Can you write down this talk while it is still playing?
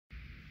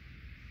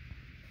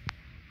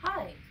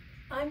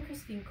I'm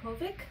Christine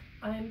Kovic.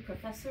 I'm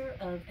professor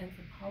of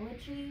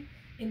anthropology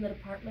in the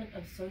Department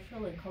of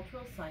Social and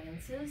Cultural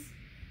Sciences,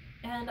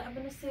 and I'm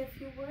going to say a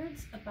few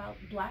words about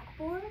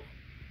Blackboard.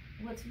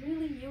 What's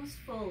really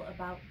useful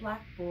about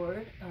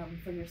Blackboard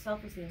for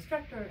yourself as the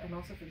instructor and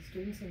also for the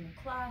students in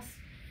the class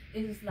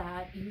is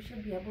that you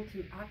should be able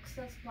to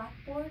access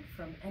Blackboard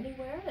from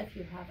anywhere if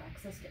you have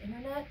access to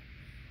internet.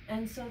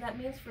 And so that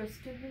means for a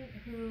student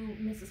who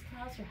misses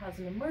class or has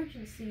an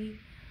emergency,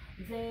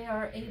 they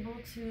are able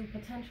to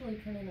potentially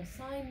turn in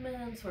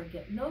assignments or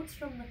get notes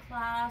from the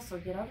class or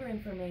get other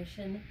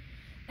information.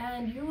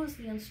 And you as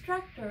the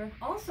instructor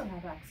also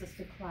have access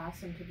to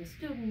class and to the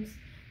students.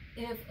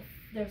 If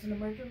there's an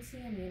emergency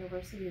and the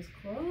university is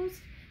closed,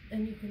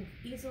 then you can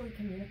easily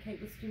communicate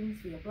with students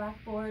via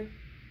Blackboard.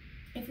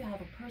 If you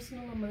have a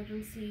personal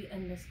emergency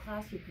and miss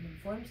class, you can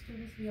inform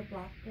students via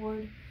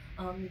Blackboard.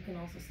 You can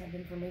also send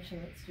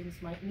information that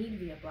students might need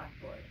via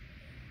Blackboard.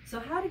 So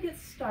how to get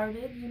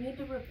started, you need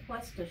to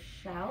request a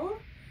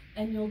shell,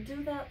 and you'll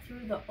do that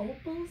through the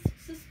Opals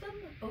system,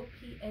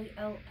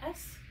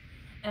 O-P-A-L-S,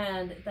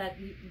 and that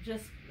you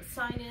just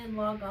sign in,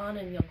 log on,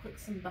 and you'll click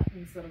some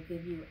buttons that'll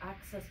give you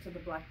access to the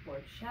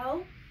Blackboard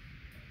shell.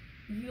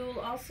 You'll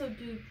also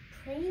do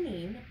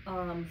training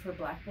for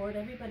Blackboard.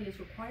 Everybody is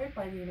required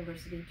by the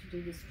university to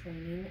do this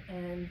training,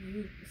 and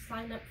you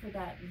sign up for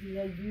that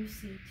via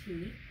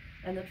UCT,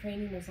 and the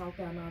training is all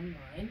done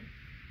online.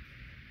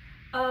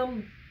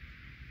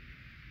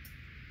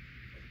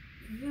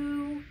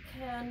 You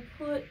can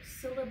put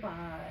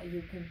syllabi,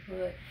 you can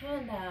put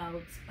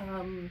handouts,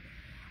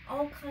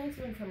 all kinds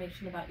of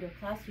information about your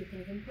class. You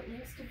can even put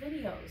links to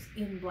videos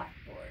in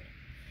Blackboard.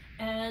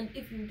 And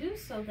if you do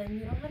so, then you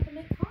don't have to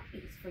make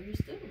copies for your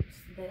students.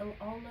 They'll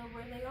all know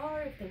where they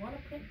are. If they want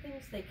to print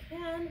things, they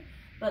can,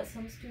 but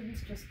some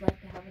students just like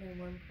to have it in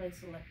one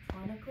place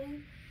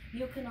electronically.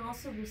 You can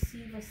also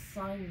receive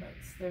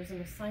assignments. There's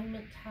an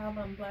assignment tab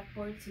on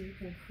Blackboard, so you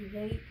can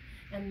create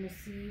and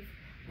receive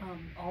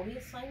all the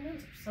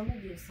assignments or some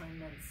of the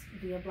assignments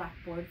via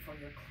Blackboard for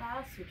your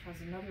class, which has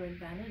another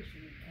advantage.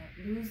 You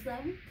can't lose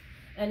them.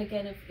 And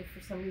again, if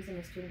for some reason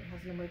a student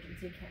has an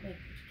emergency, can't make it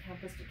to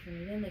campus to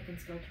turn it in, they can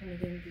still turn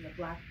it in via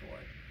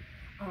Blackboard.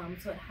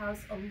 So it has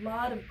a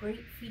lot of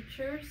great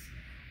features,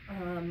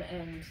 and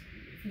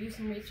if you do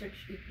some research,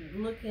 you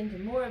can look into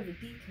more of the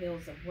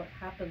details of what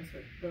happens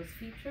with those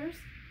features.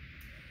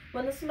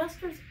 When the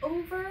semester's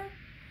over,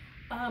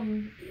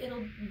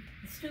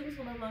 students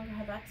will no longer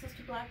have access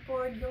to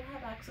Blackboard. You'll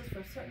have access for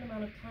a certain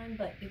amount of time,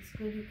 but it's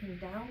good you can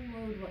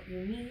download what you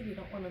need. You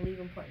don't want to leave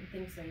important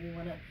things there. You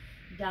want to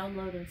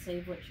download and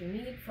save what you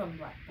need from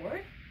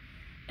Blackboard.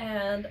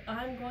 And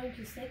I'm going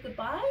to say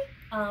goodbye.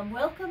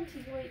 Welcome to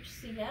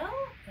UHCL,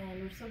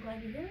 and we're so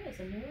glad you're here as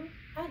a new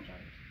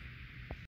adjunct.